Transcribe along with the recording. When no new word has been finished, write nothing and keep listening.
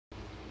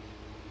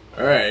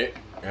Alright,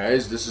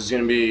 guys, this is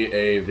going to be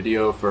a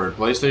video for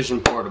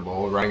PlayStation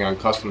Portable running on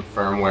custom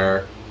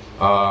firmware.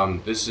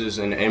 This is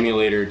an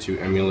emulator to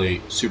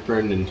emulate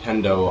Super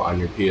Nintendo on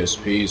your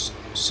PSP's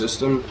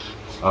system.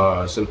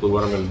 Simply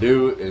what I'm going to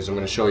do is I'm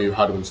going to show you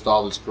how to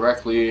install this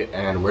correctly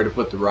and where to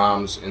put the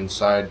ROMs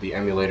inside the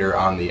emulator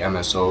on the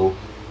MSO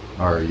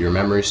or your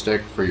memory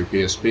stick for your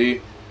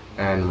PSP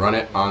and run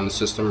it on the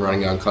system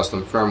running on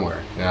custom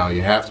firmware. Now,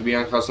 you have to be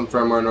on custom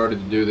firmware in order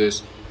to do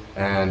this,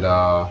 and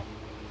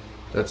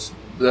that's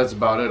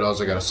about it, all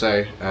I gotta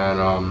say.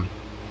 And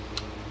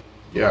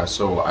yeah,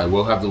 so I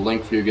will have the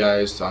link for you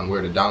guys on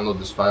where to download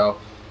this file.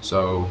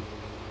 So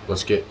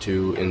let's get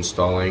to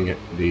installing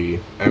the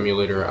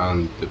emulator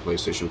on the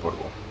PlayStation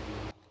Portable.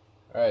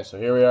 Alright, so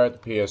here we are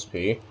at the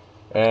PSP,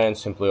 and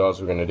simply all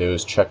we're going to do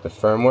is check the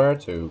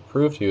firmware to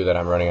prove to you that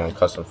I'm running on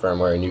custom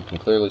firmware, and you can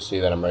clearly see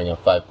that I'm running on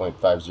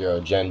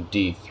 5.50 Gen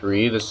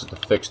D3. This is the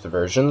fixed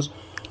versions.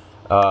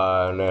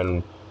 And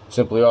then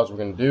simply all we're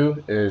going to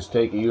do is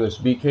take a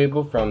USB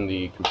cable from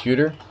the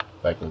computer,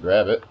 if I can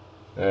grab it,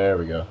 there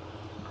we go,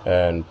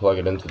 and plug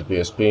it into the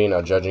PSP.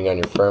 Now, judging on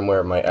your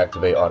firmware, it might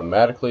activate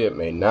automatically, it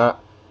may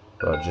not,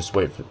 but just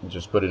put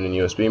it in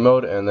USB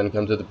mode and then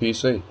come to the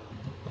PC.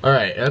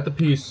 Alright, at the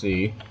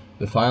PC,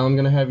 the file I'm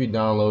going to have you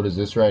download is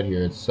this right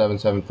here. It's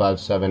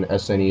 7757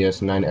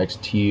 SNES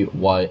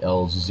 9XTYL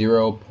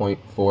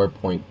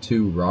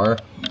 0.4.2 RAR.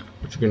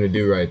 What you're going to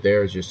do right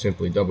there is just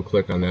simply double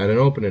click on that and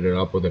open it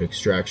up with an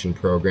extraction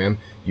program.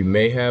 You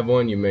may have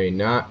one, you may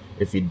not.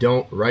 If you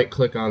don't, right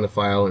click on the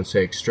file and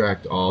say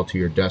extract all to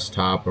your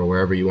desktop or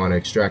wherever you want to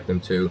extract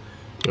them to. You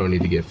don't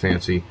need to get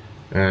fancy.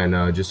 And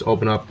just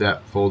open up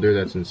that folder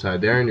that's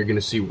inside there, and you're going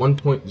to see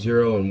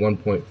 1.0 and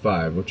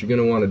 1.5. What you're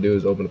going to want to do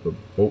is open up the,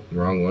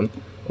 wrong one.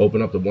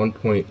 Open up the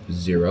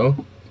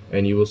 1.0,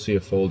 and you will see a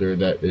folder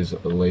that is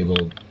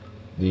labeled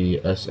the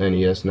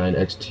SNES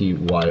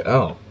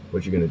 9XTYL.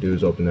 What you're going to do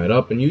is open that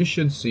up, and you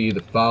should see the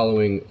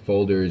following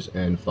folders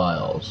and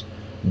files: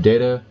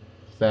 data,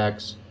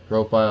 facts,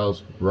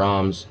 profiles,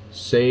 ROMs,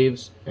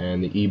 saves,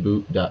 and the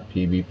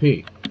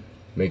eboot.pvp.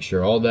 Make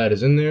sure all that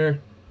is in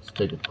there. Let's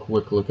take a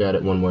quick look at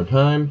it one more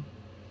time.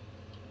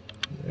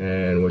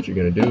 And what you're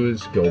going to do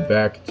is go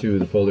back to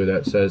the folder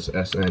that says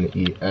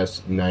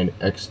SNES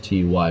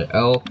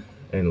 9XTYL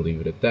and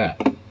leave it at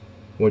that.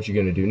 What you're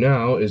going to do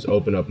now is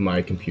open up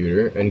My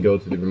Computer and go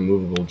to the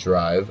removable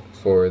drive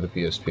for the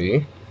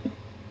PSP.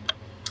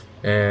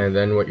 And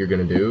then what you're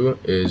going to do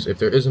is, if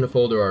there isn't a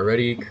folder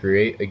already,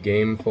 create a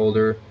game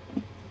folder.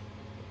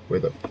 Where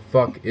the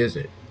fuck is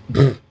it?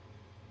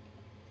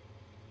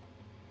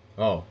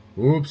 Oh,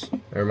 oops,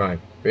 never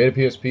mind. Create a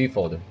PSP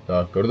folder.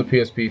 Go to the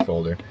PSP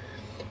folder,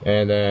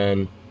 and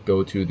then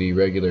go to the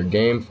regular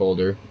game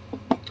folder,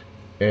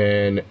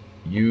 and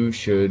you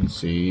should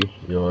see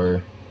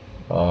your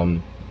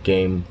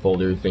game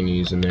folder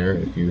thingies in there.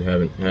 If you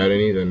haven't had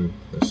any, then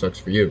that sucks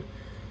for you.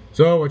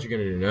 So what you're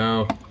gonna do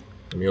now,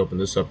 let me open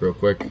this up real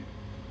quick.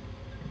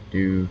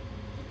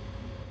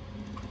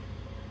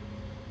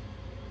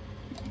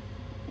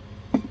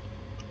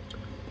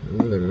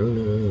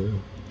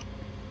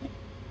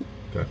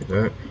 Copy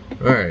that.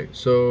 Alright,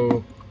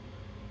 so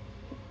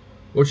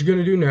what you're going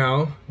to do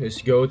now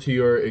is go to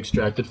your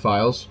extracted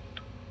files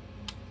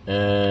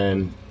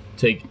and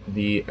take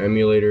the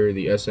emulator,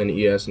 the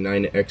SNES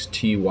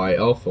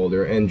 9XTYL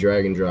folder, and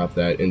drag and drop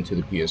that into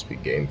the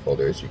PSP game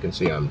folder, as you can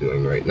see I'm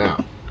doing right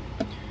now.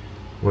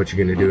 What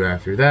you're going to do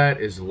after that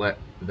is let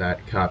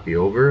that copy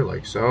over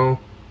like so.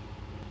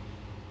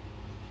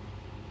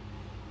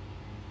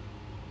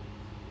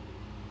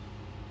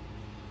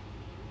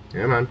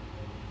 Come on.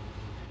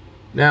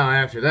 Now,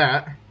 after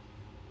that,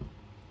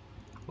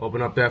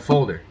 open up that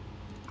folder,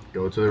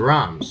 go to the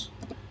ROMs,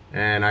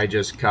 and I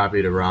just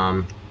copied a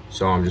ROM,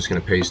 so I'm just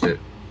going to paste it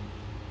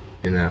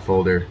in that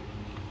folder.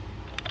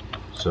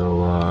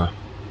 So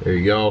there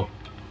you go.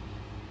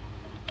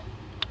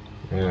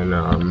 And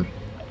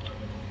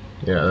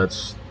yeah,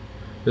 this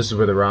is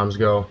where the ROMs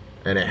go,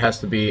 and it has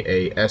to be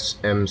a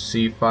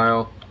SMC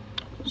file,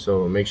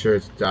 so make sure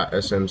it's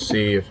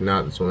 .smc. If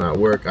not, this will not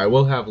work. I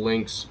will have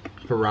links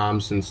for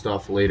ROMs and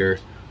stuff later.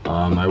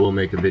 I will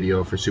make a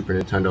video for Super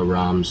Nintendo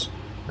ROMs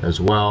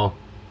as well,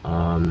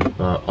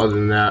 but other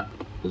than that,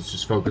 let's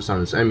just focus on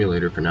this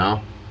emulator for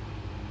now.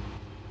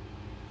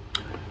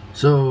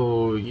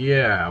 So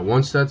yeah,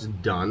 once that's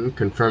done,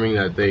 confirming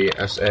that the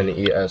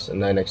SNES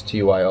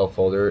 9XTYL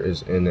folder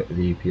is in the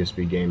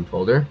PSP game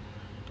folder,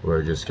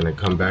 we're just going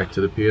to come back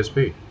to the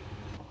PSP.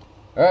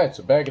 Alright,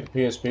 so back at the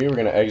PSP, we're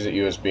going to exit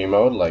USB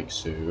mode like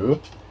so.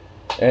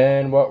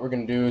 And what we're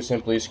going to do is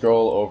simply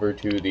scroll over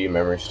to the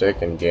memory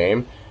stick and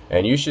game,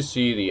 and you should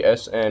see the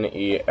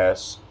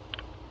SNES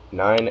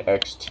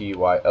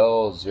 9XTYL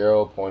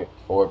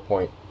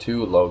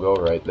 0.4.2 logo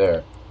right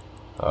there.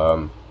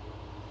 You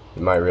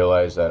might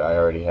realize that I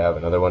already have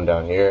another one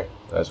down here.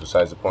 That's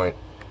besides the point.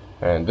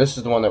 And this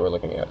is the one that we're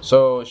looking at.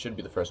 So it should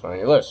be the first one on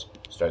your list.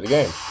 Start the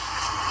game.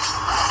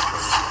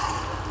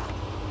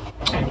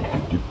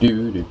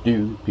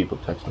 People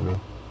texting me.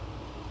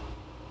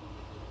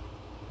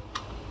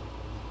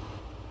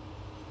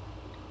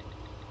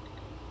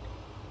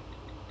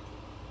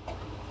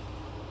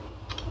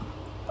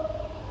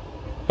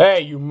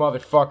 Hey, you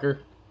motherfucker.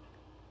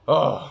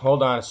 Oh,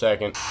 hold on a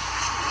second.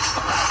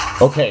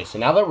 Okay, so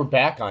now that we're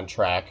back on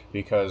track,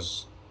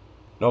 because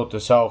note to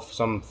self,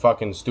 some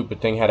fucking stupid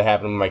thing had to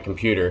happen with my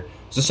computer.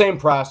 It's the same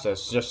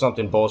process, just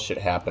something bullshit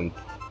happened.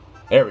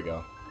 There we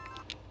go.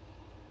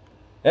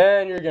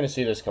 And you're gonna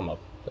see this come up.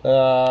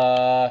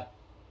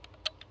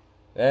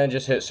 And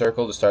just hit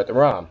circle to start the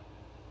ROM.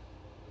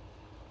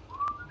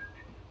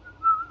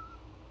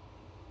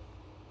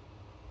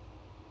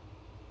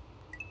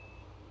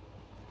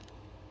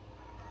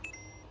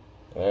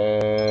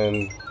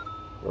 And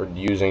we're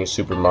using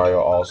Super Mario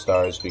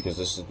All-Stars because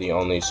this is the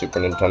only Super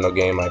Nintendo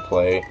game I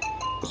play,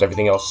 because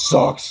everything else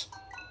sucks.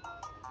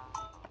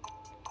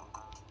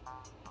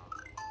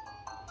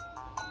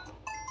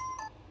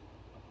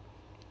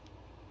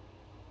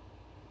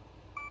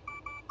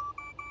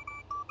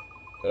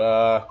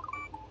 Ta-da!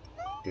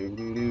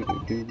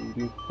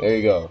 There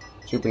you go,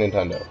 Super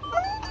Nintendo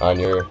on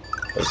your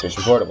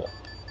PlayStation Portable.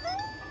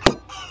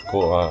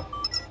 Cool, huh?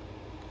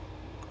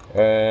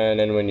 And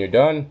then when you're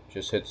done,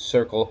 just hit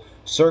circle.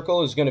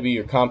 Circle is going to be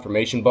your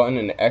confirmation button,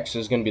 and X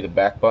is going to be the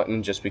back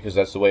button, just because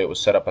that's the way it was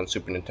set up on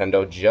Super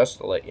Nintendo, just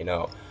to let you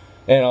know.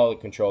 And all the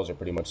controls are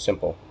pretty much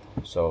simple.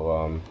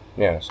 So,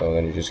 yeah, so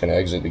then you're just going to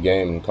exit the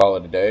game and call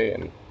it a day,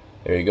 and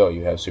there you go,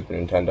 you have Super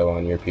Nintendo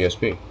on your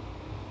PSP.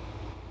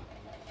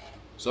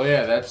 So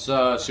yeah, that's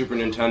Super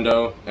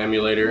Nintendo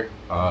emulator,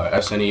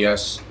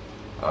 SNES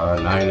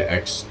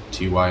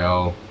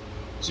 9XTYL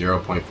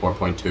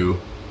 0.4.2.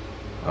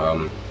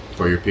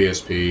 For your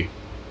PSP.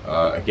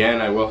 Again,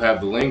 I will have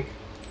the link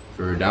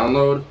for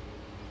download,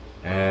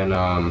 and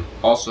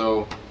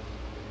also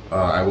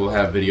I will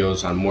have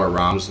videos on more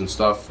ROMs and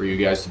stuff for you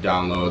guys to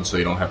download, so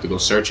you don't have to go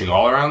searching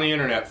all around the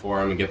internet for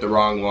them and get the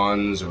wrong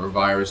ones or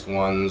virus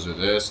ones or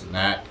this and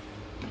that.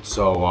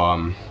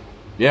 So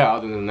yeah,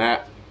 other than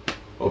that,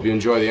 hope you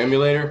enjoy the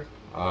emulator.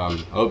 I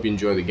hope you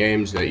enjoy the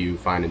games that you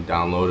find and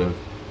download of.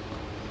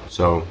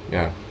 So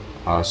yeah,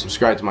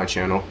 subscribe to my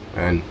channel,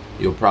 and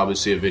you'll probably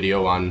see a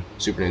video on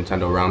Super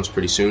Nintendo ROMs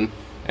pretty soon,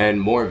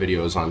 and more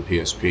videos on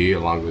PSP,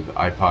 along with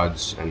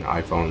iPods and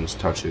iPhones,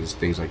 touches,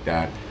 things like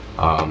that.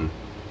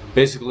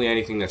 Basically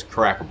anything that's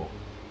crackable,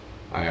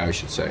 I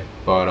should say.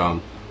 But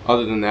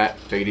other than that,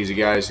 take it easy,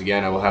 guys.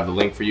 Again, I will have the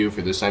link for you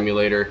for this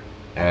emulator,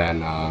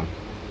 and I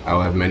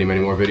will have many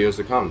more videos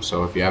to come.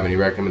 So if you have any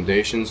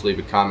recommendations, leave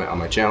a comment on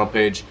my channel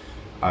page.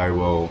 I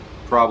will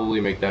probably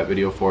make that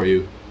video for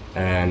you.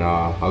 And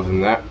other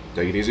than that,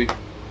 take it easy,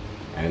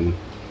 and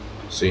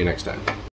see you next time.